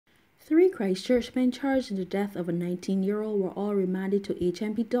Three Christchurch men charged in the death of a 19-year-old were all remanded to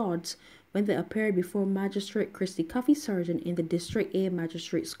HMP Dodds when they appeared before Magistrate Christy Coffey Sargent in the District A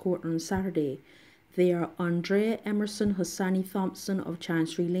Magistrates Court on Saturday. They are Andrea Emerson Hassani Thompson of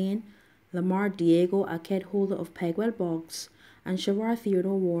Chancery Lane, Lamar Diego Aked Holder of Pegwell Bogs, and Shavar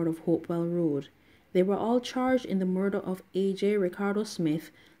Theodore Ward of Hopewell Road. They were all charged in the murder of A.J. Ricardo Smith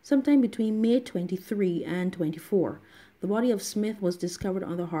sometime between May 23 and 24. The body of Smith was discovered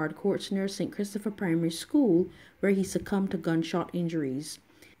on the hard courts near St. Christopher Primary School, where he succumbed to gunshot injuries.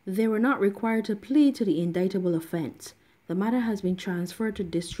 They were not required to plead to the indictable offense. The matter has been transferred to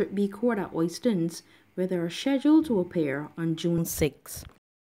District B Court at Oistins, where they are scheduled to appear on June 6.